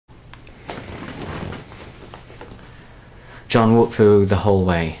John walked through the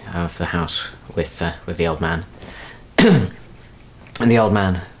hallway of the house with the old man. And the old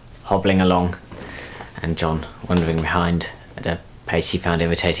man hobbling along, and John wandering behind at a pace he found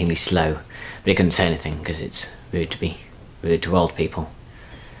irritatingly slow, but he couldn't say anything because it's rude to old people,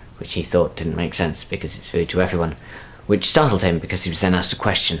 which he thought didn't make sense because it's rude to everyone, which startled him because he was then asked a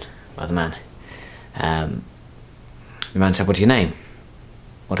question by the man. The man said, "What are your name?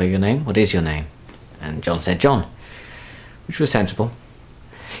 What are your name? What is your name?" And John said, "John," which was sensible.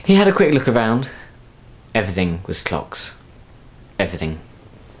 He had a quick look around. Everything was clocks. Everything.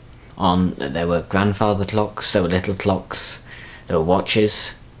 There were grandfather clocks, there were little clocks, there were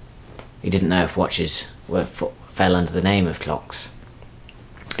watches. He didn't know if watches fell under the name of clocks.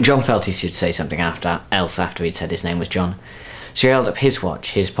 John felt he should say something else after he'd said his name was John. So he held up his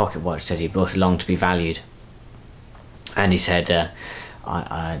watch, his pocket watch that he'd brought along to be valued. And he said,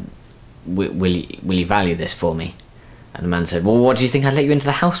 will you value this for me? And the man said, "Well, what do you think I'd let you into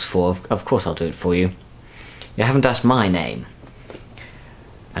the house for? Of course I'll do it for you. You haven't asked my name."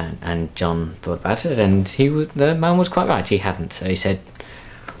 And John thought about it, and the man was quite right, he hadn't. So he said,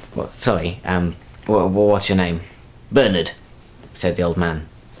 what's your name?" "Bernard," said the old man,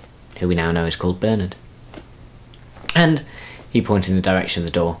 who we now know is called Bernard. And he pointed in the direction of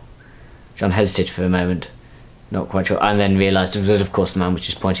the door. John hesitated for a moment, not quite sure, and then realised that of course the man was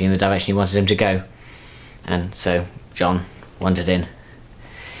just pointing in the direction he wanted him to go. And so John wandered in.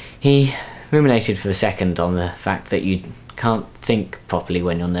 He ruminated for a second on the fact that you can't think properly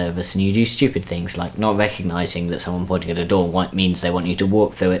when you're nervous, and you do stupid things like not recognising that someone pointing at a door means they want you to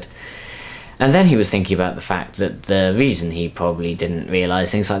walk through it. And then he was thinking about the fact that the reason he probably didn't realise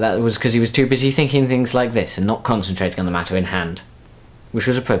things like that was because he was too busy thinking things like this and not concentrating on the matter in hand, which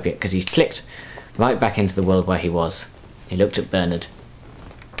was appropriate because he clicked right back into the world where he was. He looked at Bernard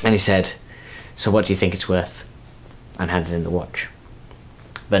and he said, "So what do you think it's worth?" and handed him the watch.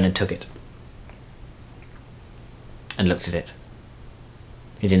 Bernard took it and looked at it.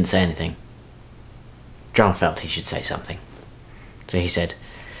 He didn't say anything. John felt he should say something. So he said,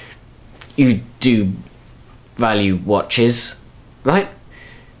 "You do value watches, right?"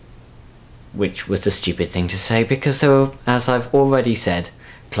 Which was the stupid thing to say because there were, as I've already said,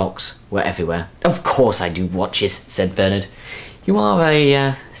 clocks were everywhere. "Of course I do watches," said Bernard. "You are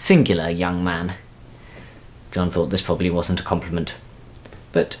a singular young man." John thought this probably wasn't a compliment.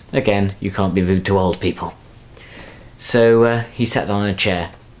 But again, you can't be rude to old people. So he sat down on a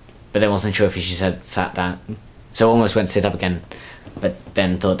chair, but then wasn't sure if he should have sat down, so almost went to sit up again, but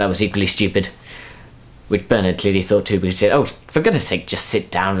then thought that was equally stupid, which Bernard clearly thought too, because he said, "Oh, for goodness sake, just sit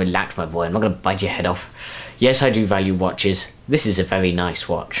down and relax, my boy. I'm not going to bite your head off. Yes, I do value watches. This is a very nice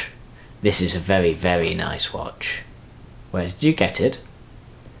watch. This is a very, very nice watch." "Where did you get it?"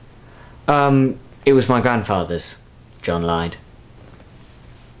 It was my grandfather's," John lied.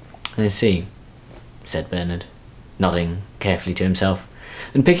 "I see," said Bernard, nodding carefully to himself,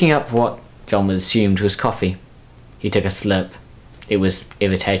 and picking up what John assumed was coffee. He took a slurp. It was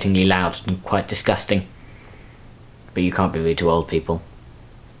irritatingly loud and quite disgusting. But you can't be rude to old people.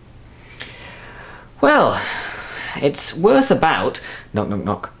 "Well, it's worth about..." Knock, knock,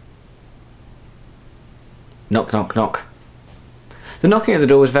 knock. Knock, knock, knock. The knocking at the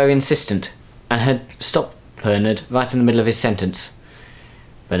door was very insistent, and had stopped Bernard right in the middle of his sentence.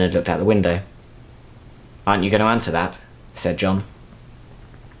 Bernard looked out the window. "Aren't you going to answer that?" said John.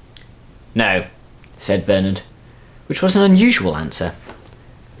 "No," said Bernard, which was an unusual answer.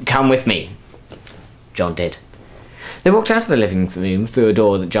 "Come with me." John did. They walked out of the living room through a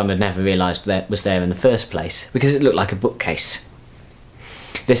door that John had never realised was there in the first place, because it looked like a bookcase.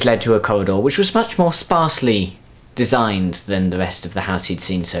 This led to a corridor which was much more sparsely designed than the rest of the house he'd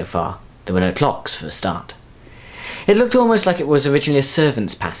seen so far. There were no clocks, for a start. It looked almost like it was originally a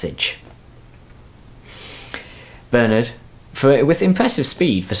servant's passage. Bernard, with impressive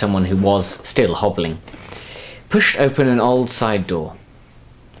speed for someone who was still hobbling, pushed open an old side door.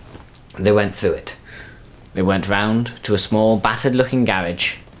 They went through it. They went round to a small, battered-looking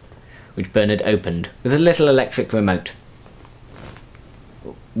garage, which Bernard opened with a little electric remote.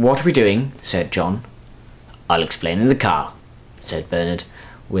 "What are we doing?" said John. "I'll explain in the car," said Bernard,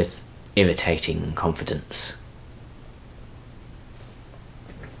 with irritating confidence.